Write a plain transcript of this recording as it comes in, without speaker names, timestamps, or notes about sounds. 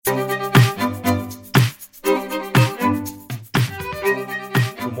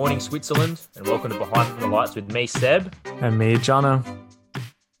Switzerland, and welcome to Behind the Lights with me, Seb. And me, Jonno.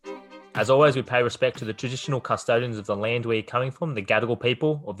 As always, we pay respect to the traditional custodians of the land we're coming from, the Gadigal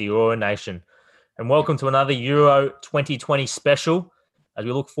people of the Eora Nation. And welcome to another Euro 2020 special, as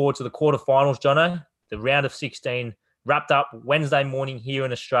we look forward to the quarterfinals, Jonno. The round of 16 wrapped up Wednesday morning here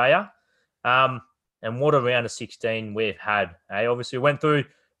in Australia. And what a round of 16 we've had. Obviously, we went through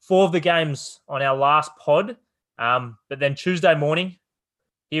 4 of the games on our last pod, but then Tuesday morning,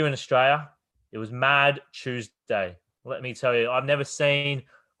 here in Australia, it was Mad Tuesday. Let me tell you, I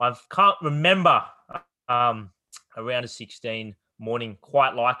can't remember a round of 16 morning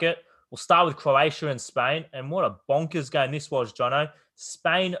quite like it. We'll start with Croatia and Spain, and what a bonkers game this was, Jonno.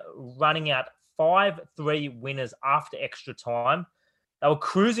 Spain running out 5-3 winners after extra time. They were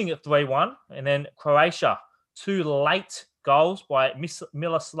cruising at 3-1, and then Croatia, 2 late goals by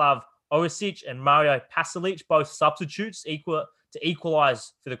Miroslav Orisic and Mario Pasalic, both substitutes, to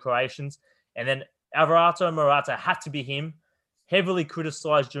equalise for the Croatians. And then Alvaro Morata had to be him, heavily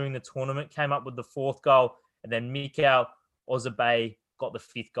criticised during the tournament, came up with the 4th goal, and then Mikel Orzabay got the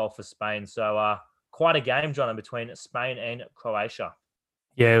 5th goal for Spain. So quite a game, John, between Spain and Croatia.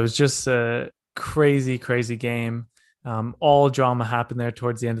 Yeah, it was just a crazy, crazy game. All drama happened there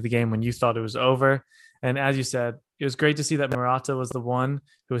towards the end of the game when you thought it was over. And as you said, it was great to see that Morata was the one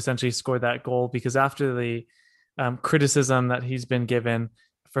who essentially scored that goal, because after the criticism that he's been given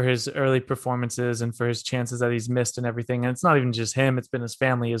for his early performances and for his chances that he's missed and everything. And it's not even just him, it's been his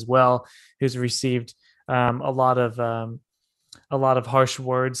family as well, who's received a lot of harsh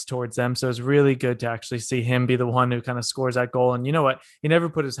words towards them. So it's really good to actually see him be the one who kind of scores that goal. And you know what? He never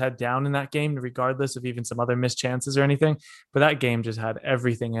put his head down in that game, regardless of even some other missed chances or anything. But that game just had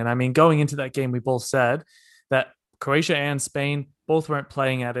everything. And I mean, going into that game, we both said that Croatia and Spain both weren't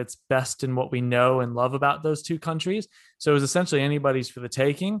playing at its best in what we know and love about those two countries. So it was essentially anybody's for the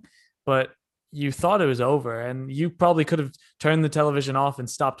taking, but you thought it was over, and you probably could have turned the television off and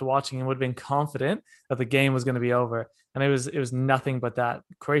stopped watching and would have been confident that the game was going to be over. And it was nothing but that.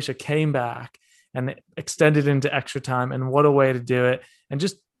 Croatia came back and extended into extra time, and what a way to do it. And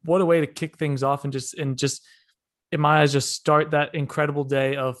just what a way to kick things off and just in my eyes, just start that incredible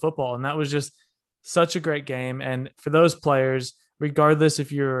day of football. And that was just such a great game. And for those players, regardless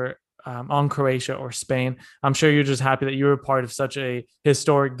if you're on Croatia or Spain, I'm sure you're just happy that you were part of such a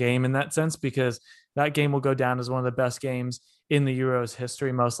historic game in that sense, because that game will go down as one of the best games in the Euros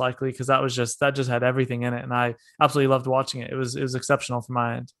history, most likely, because that just had everything in it. And I absolutely loved watching it. It was exceptional from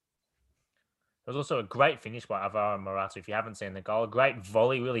my end. It was also a great finish by Alvaro Morata. If you haven't seen the goal, a great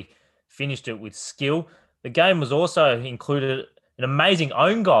volley, really finished it with skill. The game was also included an amazing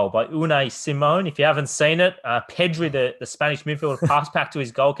own goal by Unai Simon. If you haven't seen it, Pedri, the Spanish midfielder, passed back to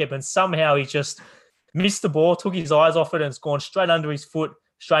his goalkeeper, and somehow he just missed the ball, took his eyes off it, and it's gone straight under his foot,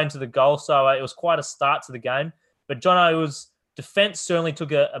 straight into the goal. So it was quite a start to the game. But John, defense certainly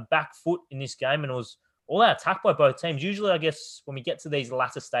took a back foot in this game, and it was all out attack by both teams. Usually, I guess, when we get to these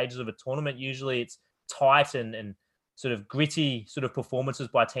latter stages of a tournament, usually it's tight and sort of gritty sort of performances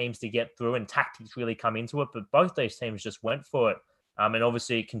by teams to get through, and tactics really come into it. But both these teams just went for it. And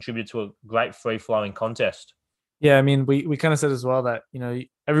obviously it contributed to a great free-flowing contest. Yeah, I mean, we kind of said as well that,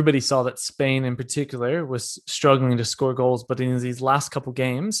 everybody saw that Spain in particular was struggling to score goals, but in these last couple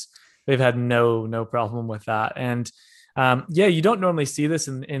games, they've had no problem with that. And you don't normally see this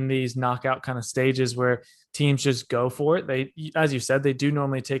in these knockout kind of stages where teams just go for it. They, as you said, they do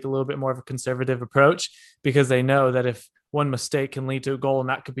normally take a little bit more of a conservative approach, because they know that if one mistake can lead to a goal, and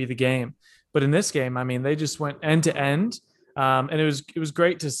that could be the game. But in this game, I mean, they just went end to end. And it was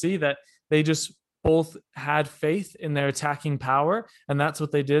great to see that they just both had faith in their attacking power. And that's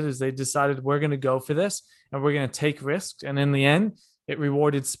what they did, is they decided, we're going to go for this and we're going to take risks. And in the end, it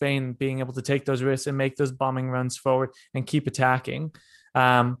rewarded Spain being able to take those risks and make those bombing runs forward and keep attacking.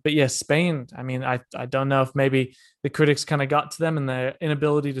 But yes, Spain, I mean, I don't know if maybe the critics kind of got to them and their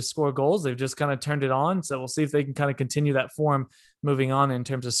inability to score goals. They've just kind of turned it on. So we'll see if they can kind of continue that form moving on in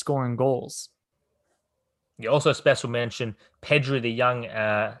terms of scoring goals. Yeah, also special mention, Pedri, the young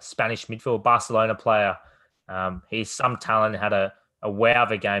Spanish midfield Barcelona player. He's some talent, had a wow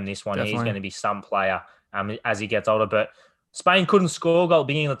of a game this one. Definitely. He's going to be some player as he gets older. But Spain couldn't score a goal at the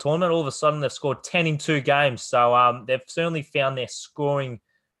beginning of the tournament. All of a sudden, they've scored 10 in 2 games. So they've certainly found their scoring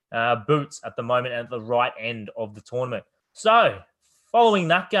boots at the moment at the right end of the tournament. So following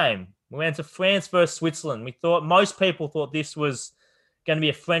that game, we went to France versus Switzerland. Most people thought this was going to be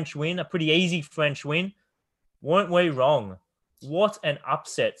a French win, a pretty easy French win. Weren't we wrong? What an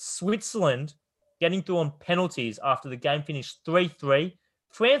upset. Switzerland getting through on penalties after the game finished 3-3.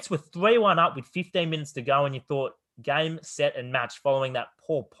 France were 3-1 up with 15 minutes to go, and you thought, game, set, and match following that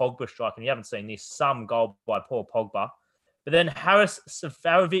Paul Pogba strike. And you haven't seen this, some goal by Paul Pogba. But then Haris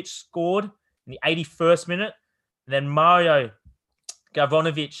Safarovic scored in the 81st minute. And then Mario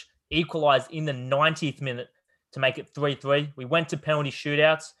Gavronovic equalised in the 90th minute to make it 3-3. We went to penalty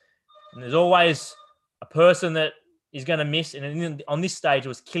shootouts. And there's always a person that is going to miss. And on this stage, it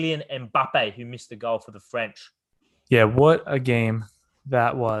was Kylian Mbappe who missed the goal for the French. Yeah, what a game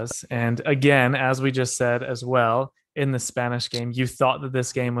that was. And again, as we just said as well, in the Spanish game, you thought that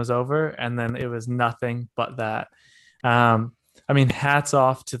this game was over, and then it was nothing but that. I mean, hats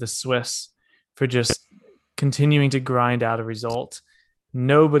off to the Swiss for just continuing to grind out a result.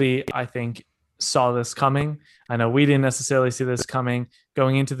 Nobody, I think, saw this coming. I know we didn't necessarily see this coming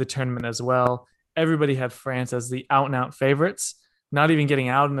going into the tournament as well. Everybody had France as the out-and-out favorites, not even getting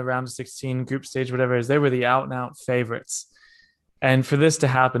out in the round of 16, group stage, whatever it is. They were the out-and-out favorites. And for this to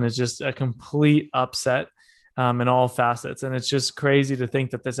happen is just a complete upset in all facets. And it's just crazy to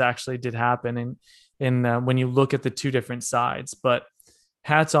think that this actually did happen in when you look at the two different sides. But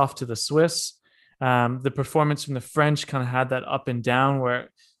hats off to the Swiss. The performance from the French kind of had that up and down where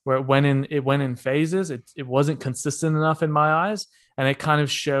it went in phases. It wasn't consistent enough in my eyes. And it kind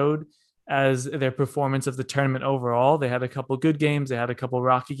of showed as their performance of the tournament overall. They had a couple good games. They had a couple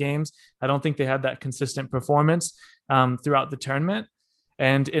rocky games. I don't think they had that consistent performance throughout the tournament.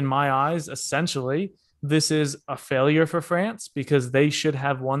 And in my eyes, essentially, this is a failure for France because they should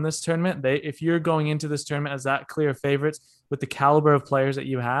have won this tournament. If you're going into this tournament as that clear favorites with the caliber of players that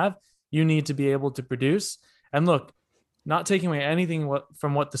you have, you need to be able to produce. And look, not taking away anything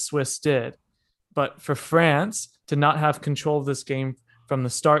from what the Swiss did, but for France to not have control of this game from the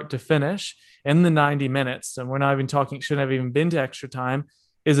start to finish in the 90 minutes, and we're not even talking, shouldn't have even been to extra time,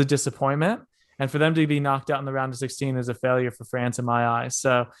 is a disappointment. And for them to be knocked out in the round of 16 is a failure for France in my eyes.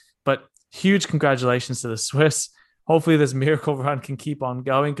 So, but huge congratulations to the Swiss. Hopefully this miracle run can keep on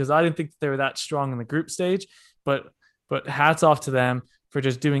going because I didn't think they were that strong in the group stage, but hats off to them for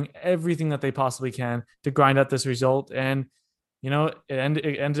just doing everything that they possibly can to grind out this result. And, you know, it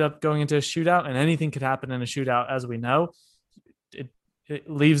ended up going into a shootout, and anything could happen in a shootout, as we know. It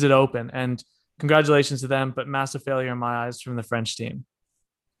leaves it open, and congratulations to them, but massive failure in my eyes from the French team.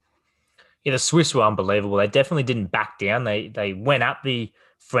 Yeah, the Swiss were unbelievable. They definitely didn't back down. They went at the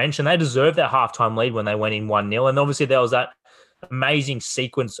French, and they deserved their halftime lead when they went in 1-0. And obviously there was that amazing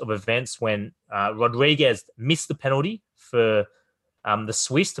sequence of events when Rodriguez missed the penalty for the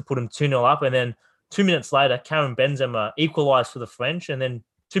Swiss to put them 2-0 up. And then 2 minutes later, Karim Benzema equalised for the French. And then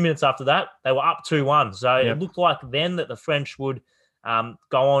 2 minutes after that, they were up 2-1. So It looked like then that the French would go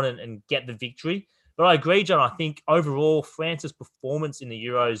on and get the victory. But I agree, John. I think overall, France's performance in the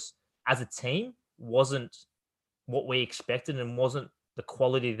Euros as a team wasn't what we expected and wasn't the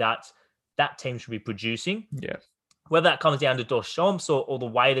quality that team should be producing. Yeah. Whether that comes down to Deschamps or the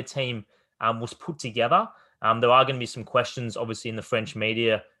way the team was put together, there are going to be some questions, obviously, in the French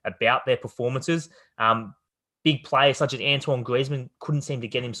media about their performances. Big players such as Antoine Griezmann couldn't seem to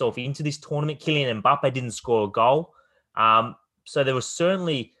get himself into this tournament. Kylian Mbappe didn't score a goal. So there was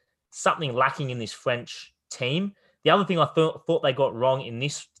certainly something lacking in this French team. The other thing I thought they got wrong in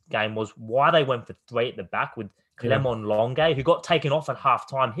this game was why they went for three at the back with Clement Longuet, who got taken off at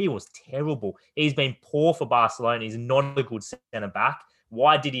halftime. He was terrible. He's been poor for Barcelona. He's not a good centre-back.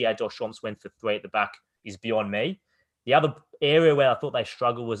 Why Didier Deschamps went for three at the back is beyond me. The other area where I thought they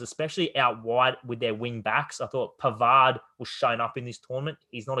struggled was especially out wide with their wing backs. I thought Pavard was shown up in this tournament.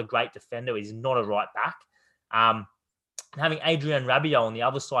 He's not a great defender. He's not a right back. Having Adrien Rabiot on the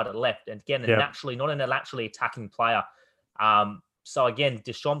other side at left, and again, not a naturally attacking player. So again,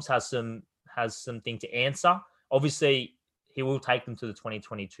 Deschamps has something to answer. Obviously, he will take them to the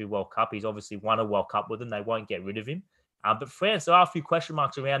 2022 World Cup. He's obviously won a World Cup with them. They won't get rid of him. But France, there are a few question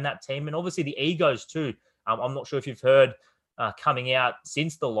marks around that team, and obviously the egos too. I'm not sure if you've heard coming out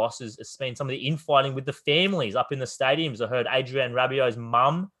since the losses, it's been some of the infighting with the families up in the stadiums. I heard Adrien Rabiot's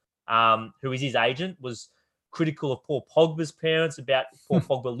mum, who is his agent, was critical of Paul Pogba's parents about Paul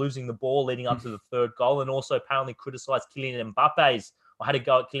Pogba losing the ball leading up to the third goal, and also apparently criticised Kylian Mbappe's, or had a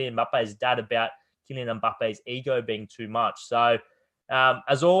go at Kylian Mbappe's dad about Kylian Mbappe's ego being too much. So,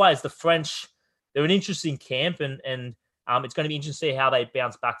 as always, the French, they're an interesting camp, and it's going to be interesting to see how they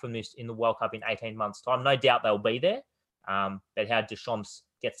bounce back from this in the World Cup in 18 months' time. No doubt they'll be there, but how Deschamps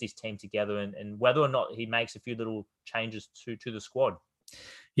gets this team together and whether or not he makes a few little changes to the squad.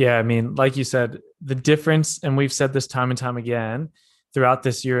 Yeah, I mean, like you said, the difference, and we've said this time and time again throughout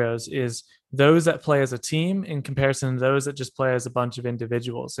this Euros, is those that play as a team in comparison to those that just play as a bunch of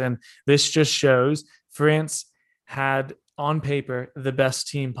individuals. And this just shows France had on paper the best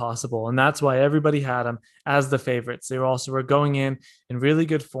team possible, and that's why everybody had them as the favorites. They were going in really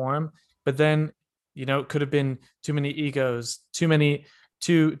good form, but then it could have been too many egos, too many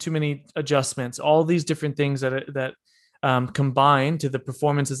adjustments, all these different things that combine to the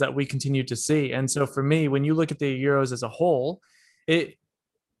performances that we continue to see. And so for me, when you look at the Euros as a whole, they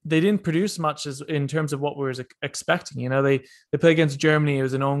didn't produce much in terms of what we were expecting. They played against Germany. It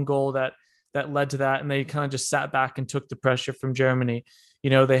was an own goal that led to that, and they kind of just sat back and took the pressure from Germany.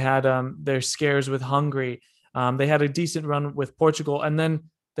 They had their scares with Hungary. They had a decent run with Portugal, and then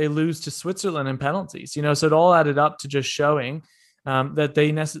they lose to Switzerland in penalties. So it all added up to just showing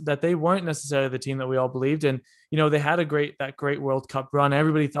that they weren't necessarily the team that we all believed. And they had that great World Cup run.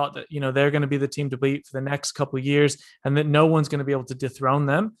 Everybody thought that they're going to be the team to beat for the next couple of years, and that no one's going to be able to dethrone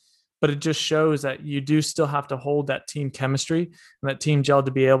them. But it just shows that you do still have to hold that team chemistry and that team gel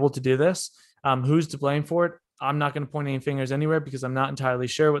to be able to do this. Who's to blame for it? I'm not going to point any fingers anywhere because I'm not entirely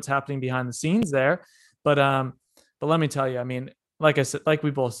sure what's happening behind the scenes there. But let me tell you, I mean, like I said, like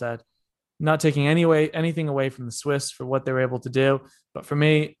we both said, not taking anything away from the Swiss for what they were able to do. But for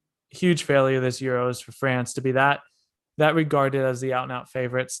me, huge failure this Euros for France to be that regarded as the out and out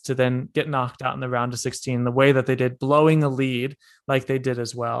favorites, to then get knocked out in the round of 16 the way that they did, blowing a lead like they did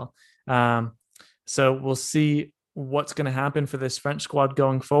as well. So we'll see what's going to happen for this French squad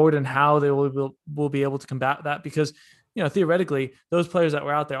going forward and how they will be able to combat that, because theoretically those players that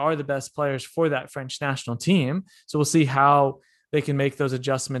were out there are the best players for that French national team. So we'll see how they can make those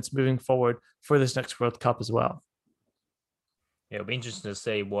adjustments moving forward for this next World Cup as well. Yeah, it'll be interesting to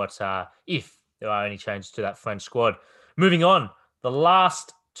see what if there are any changes to that French squad. Moving on, the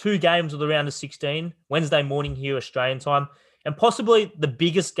last two games of the round of 16, Wednesday morning here, Australian time, and possibly the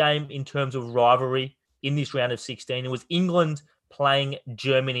biggest game in terms of rivalry in this round of 16. It was England playing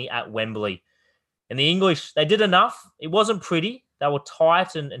Germany at Wembley. And the English, they did enough. It wasn't pretty. They were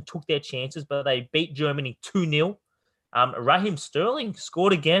tight and took their chances, but they beat Germany 2-0. Raheem Sterling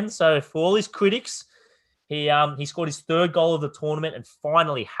scored again. So for all his critics, he scored his third goal of the tournament, and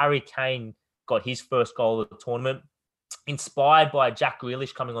finally Harry Kane got his first goal of the tournament. Inspired by Jack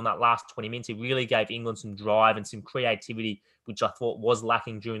Grealish coming on that last 20 minutes, he really gave England some drive and some creativity, which I thought was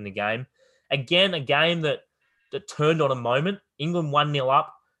lacking during the game. Again, a game that turned on a moment. England 1-0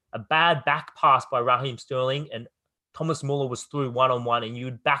 up, a bad back pass by Raheem Sterling, and Thomas Muller was through one-on-one, and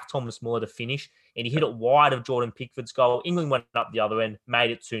you'd back Thomas Muller to finish, and he hit it wide of Jordan Pickford's goal. England went up the other end,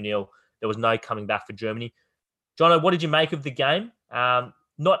 made it 2-0. There was no coming back for Germany. Jonno, what did you make of the game?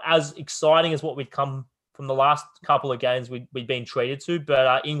 Not as exciting as what we'd come from the last couple of games we'd been treated to,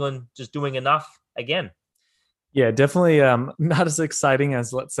 but England just doing enough again. Yeah, definitely not as exciting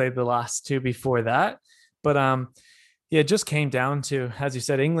as, let's say, the last two before that. But it just came down to, as you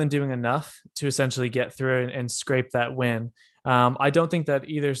said, England doing enough to essentially get through and scrape that win. I don't think that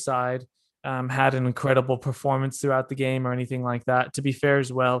either side had an incredible performance throughout the game or anything like that. To be fair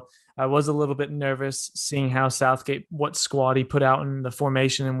as well, I was a little bit nervous seeing how Southgate, what squad he put out and the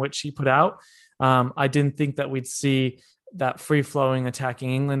formation in which he put out. I didn't think that we'd see that free-flowing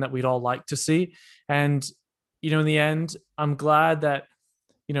attacking England that we'd all like to see. And, in the end, I'm glad that,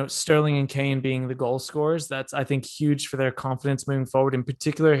 Sterling and Kane being the goal scorers, that's, I think, huge for their confidence moving forward. In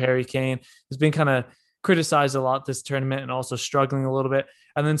particular, Harry Kane has been kind of criticized a lot this tournament and also struggling a little bit.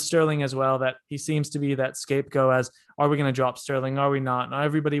 And then Sterling as well, that he seems to be that scapegoat as, are we going to drop Sterling? Are we not? Now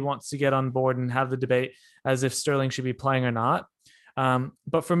everybody wants to get on board and have the debate as if Sterling should be playing or not.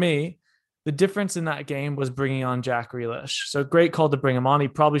 But for me, the difference in that game was bringing on Jack Grealish. So great call to bring him on. He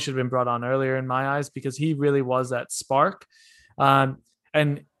probably should have been brought on earlier in my eyes, because he really was that spark.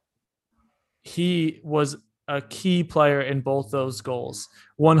 And he was a key player in both those goals,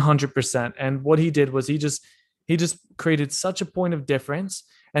 100%. And what he did was he just created such a point of difference,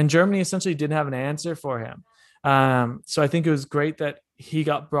 and Germany essentially didn't have an answer for him. So I think it was great that he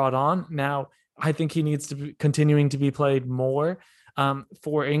got brought on. Now, I think he needs to be continuing to be played more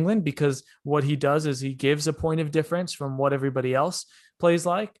for England, because what he does is he gives a point of difference from what everybody else plays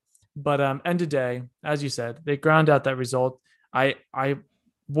like. But end of day, as you said, they ground out that result. I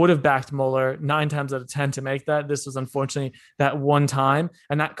would have backed Muller 9 times out of 10 to make that. This was unfortunately that one time,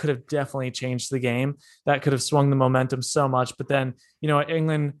 and that could have definitely changed the game. That could have swung the momentum so much. But then,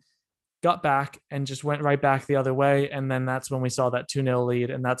 England got back and just went right back the other way. And then that's when we saw that 2-0 lead,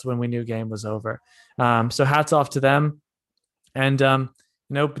 and that's when we knew game was over. So hats off to them. And,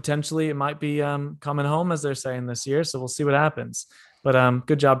 potentially it might be coming home, as they're saying this year. So we'll see what happens. But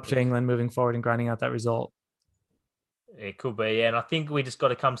good job to England moving forward and grinding out that result. It could be, yeah. And I think we just got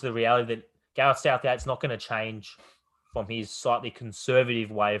to come to the reality that Gareth Southgate's not going to change from his slightly conservative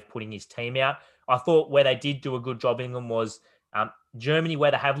way of putting his team out. I thought where they did do a good job, England, was Germany,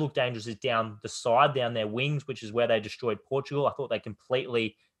 where they have looked dangerous, is down the side, down their wings, which is where they destroyed Portugal. I thought they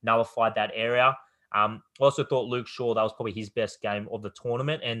completely nullified that area. I also thought Luke Shaw, that was probably his best game of the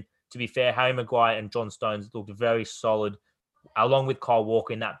tournament. And to be fair, Harry Maguire and John Stones looked very solid, along with Kyle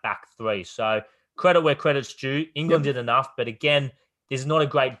Walker in that back three. So credit where credit's due. England did enough, but again, this is not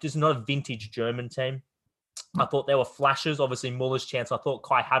a vintage German team. I thought there were flashes. Obviously, Muller's chance. I thought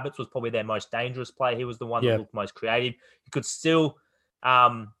Kai Havertz was probably their most dangerous player. He was the one that looked most creative. He could still,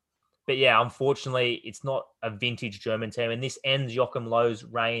 but yeah, unfortunately, it's not a vintage German team. And this ends Joachim Löw's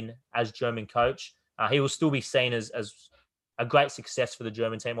reign as German coach. He will still be seen as a great success for the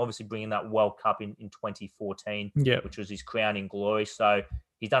German team. Obviously, bringing that World Cup in 2014, which was his crowning glory. So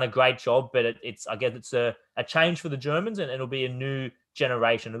he's done a great job. But I guess it's a change for the Germans, and it'll be a new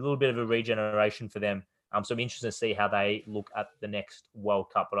generation, a little bit of a regeneration for them. So I'm interested to see how they look at the next World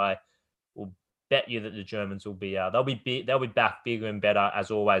Cup. But I will bet you that the Germans will be they'll be back bigger and better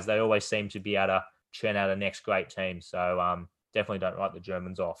as always. They always seem to be able to churn out a next great team. So definitely don't write the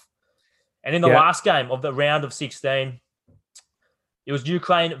Germans off. And in the last game of the round of 16, it was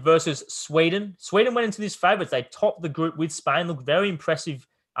Ukraine versus Sweden. Sweden went into this favourites. They topped the group with Spain. Looked very impressive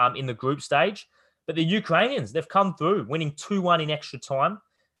in the group stage. But the Ukrainians, they've come through, winning 2-1 in extra time.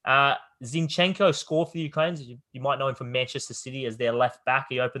 Zinchenko scored for the Ukrainians. You might know him from Manchester City as their left back.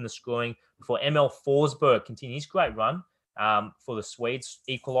 He opened the scoring before Emil Forsberg continued his great run for the Swedes,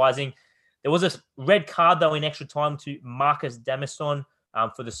 equalising. There was a red card, though, in extra time to Marcus Damisson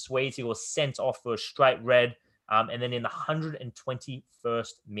for the Swedes. He was sent off for a straight red. And then in the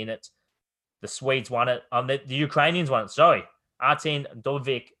 121st minute, the Swedes won it. The Ukrainians won it. Sorry. Artem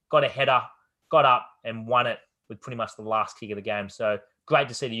Dovik got a header, got up and won it with pretty much the last kick of the game. So great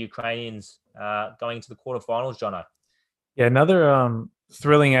to see the Ukrainians going into the quarterfinals, Jonno. Yeah, another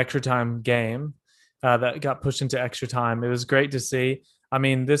thrilling extra time game that got pushed into extra time. It was great to see. I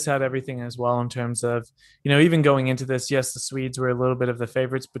mean, this had everything as well in terms of, even going into this, yes, the Swedes were a little bit of the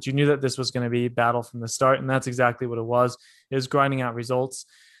favorites, but you knew that this was going to be battle from the start, and that's exactly what it was. It was grinding out results.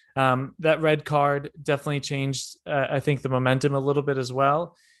 That red card definitely changed, I think, the momentum a little bit as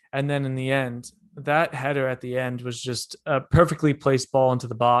well. And then in the end, that header at the end was just a perfectly placed ball into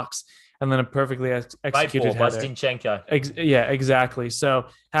the box, and then a perfectly executed header. Zinchenko. Yeah, exactly. So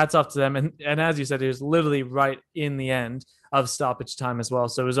hats off to them. And as you said, it was literally right in the end of stoppage time as well.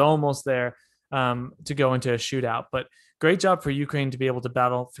 So it was almost there to go into a shootout. But great job for Ukraine to be able to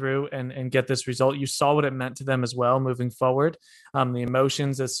battle through and get this result. You saw what it meant to them as well moving forward. The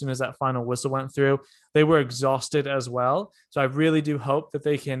emotions as soon as that final whistle went through, they were exhausted as well. So I really do hope that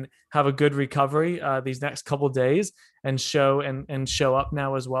they can have a good recovery these next couple of days and show up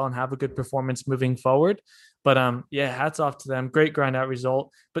now as well and have a good performance moving forward. But hats off to them. Great grind out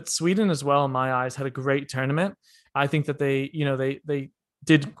result. But Sweden as well, in my eyes, had a great tournament. I think that they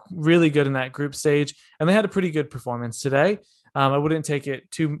did really good in that group stage, and they had a pretty good performance today. I wouldn't take it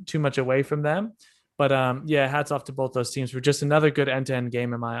too much away from them, but hats off to both those teams for just another good end-to-end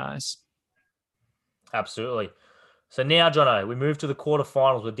game in my eyes. Absolutely. So now, Jonno, we move to the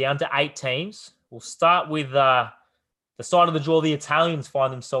quarterfinals. We're down to 8 teams. We'll start with the side of the draw the Italians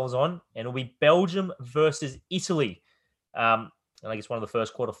find themselves on, and it'll be Belgium versus Italy. And I guess one of the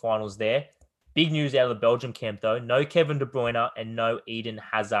first quarterfinals there. Big news out of the Belgium camp, though. No Kevin De Bruyne and no Eden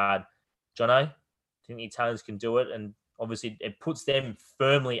Hazard. Jonno, I think the Italians can do it. And obviously, it puts them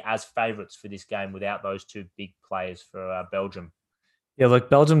firmly as favourites for this game without those two big players for Belgium. Yeah, look,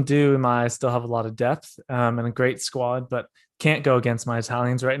 Belgium do, in my eyes, still have a lot of depth and a great squad, but can't go against my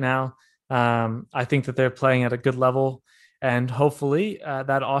Italians right now. I think that they're playing at a good level. And hopefully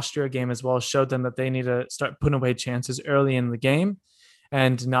that Austria game as well showed them that they need to start putting away chances early in the game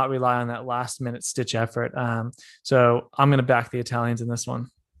and not rely on that last minute stitch effort. So I'm going to back the Italians in this one.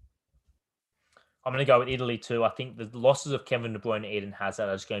 I'm going to go with Italy too. I think the losses of Kevin De Bruyne and Eden Hazard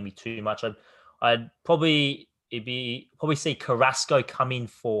are just going to be too much. I'd probably see Carrasco come in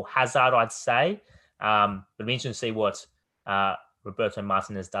for Hazard, I'd say. But it'd be interesting to see what Roberto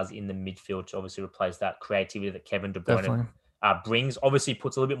Martinez does in the midfield to obviously replace that creativity that Kevin De Bruyne brings. Obviously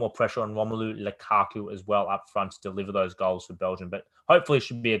puts a little bit more pressure on Romelu Lukaku as well up front to deliver those goals for Belgium. But hopefully it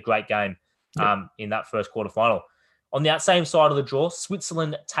should be a great game in that first quarterfinal. On that same side of the draw,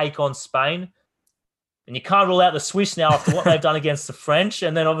 Switzerland take on Spain. And you can't rule out the Swiss now after what they've done against the French.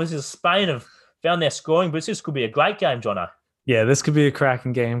 And then obviously Spain have found their scoring. But this could be a great game, Jonno. Yeah, this could be a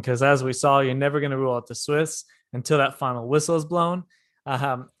cracking game because as we saw, you're never going to rule out the Swiss until that final whistle is blown.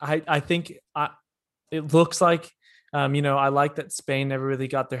 I think it looks like, I like that Spain never really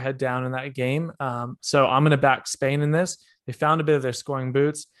got their head down in that game. So I'm going to back Spain in this. They found a bit of their scoring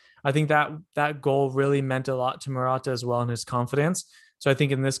boots. I think that goal really meant a lot to Morata as well and his confidence. So I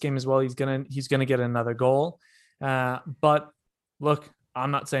think in this game as well, he's gonna get another goal. But look,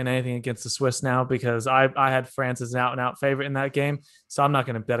 I'm not saying anything against the Swiss now because I had France as an out and out favorite in that game. So I'm not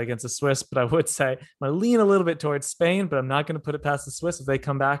going to bet against the Swiss, but I would say I'm going to lean a little bit towards Spain, but I'm not going to put it past the Swiss if they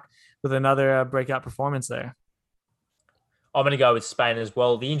come back with another breakout performance there. I'm going to go with Spain as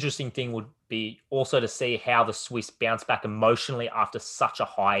well. The interesting thing would be also to see how the Swiss bounce back emotionally after such a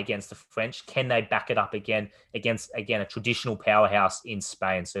high against the French. Can they back it up again against, a traditional powerhouse in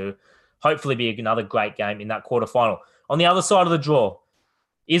Spain? So hopefully be another great game in that quarterfinal. On the other side of the draw,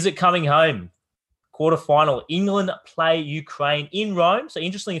 is it coming home? Quarterfinal, England play Ukraine in Rome. So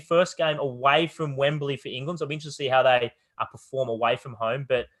interestingly, first game away from Wembley for England. So I'm interested to see how they perform away from home.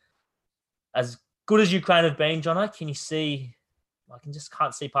 But as good as Ukraine have been, Jonno, can you see? I just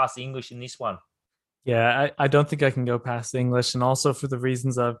can't see past the English in this one. Yeah, I don't think I can go past the English. And also for the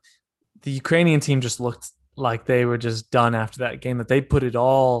reasons of the Ukrainian team just looked like they were just done after that game, that they put it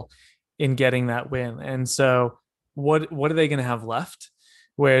all in getting that win. And so what are they going to have left?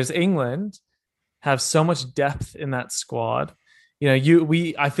 Whereas England have so much depth in that squad. I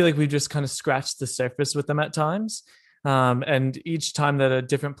feel like we've just kind of scratched the surface with them at times. And each time that a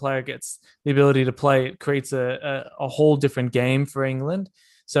different player gets the ability to play, it creates a whole different game for England.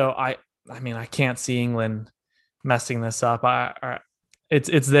 So I can't see England messing this up.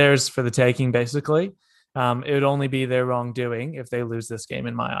 It's theirs for the taking, basically. It would only be their wrongdoing if they lose this game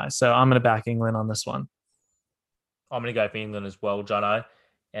in my eyes. So I'm going to back England on this one. I'm going to go for England as well, Jonno.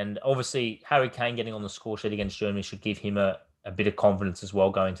 And obviously, Harry Kane getting on the score sheet against Germany should give him a bit of confidence as well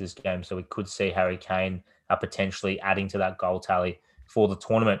going to this game. So we could see Harry Kane potentially adding to that goal tally for the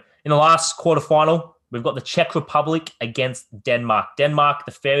tournament. In the last quarterfinal, we've got the Czech Republic against Denmark. Denmark,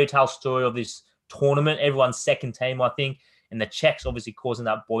 the fairy tale story of this tournament, everyone's second team, I think. And the Czechs obviously causing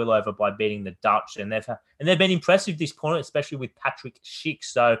that boil over by beating the Dutch. And they've been impressive this tournament, especially with Patrick Schick.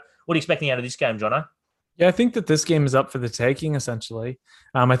 So what are you expecting out of this game, Jonno? Yeah, I think that this game is up for the taking, essentially.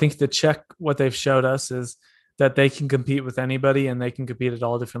 I think the Czech, what they've showed us is that they can compete with anybody and they can compete at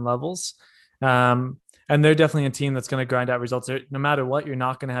all different levels. And they're definitely a team that's going to grind out results. No matter what, you're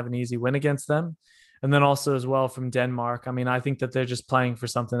not going to have an easy win against them. And then also as well from Denmark, I think that they're just playing for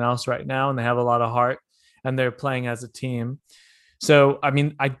something else right now and they have a lot of heart and they're playing as a team. So,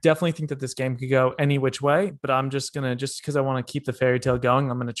 I definitely think that this game could go any which way, but I'm just because I want to keep the fairy tale going,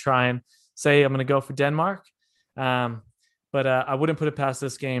 I'm going to try and say I'm going to go for Denmark. But I wouldn't put it past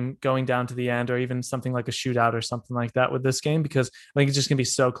this game going down to the end or even something like a shootout or something like that with this game, because I think it's just going to be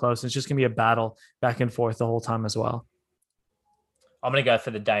so close. It's just going to be a battle back and forth the whole time as well. I'm going to go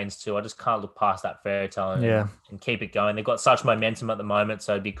for the Danes too. I just can't look past that fairy tale and keep it going. They've got such momentum at the moment,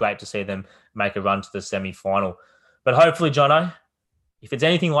 so it'd be great to see them make a run to the semi-final. But hopefully, Jonno, if it's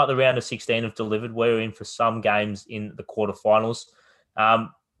anything like the round of 16 have delivered, we're in for some games in the quarterfinals.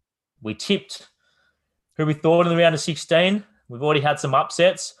 We tipped who we thought in the round of 16. We've already had some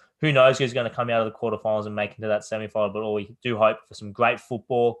upsets. Who knows who's going to come out of the quarterfinals and make it to that semi-final, but all we do hope for some great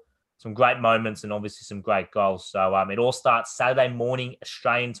football, some great moments, and obviously some great goals. So it all starts Saturday morning,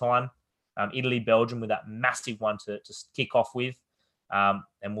 Australian time, Italy, Belgium, with that massive one to kick off with. And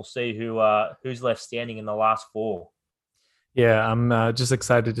we'll see who's left standing in the last four. Yeah, I'm just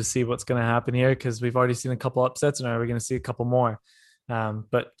excited to see what's going to happen here because we've already seen a couple upsets and we're going to see a couple more.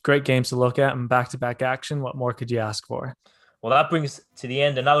 But great games to look at and back-to-back action. What more could you ask for? Well, that brings to the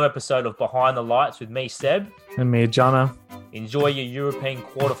end another episode of Behind the Lights with me, Seb. And me, Jonno. Enjoy your European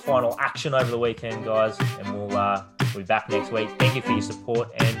quarterfinal action over the weekend, guys. And we'll be back next week. Thank you for your support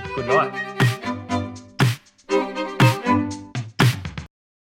and good night.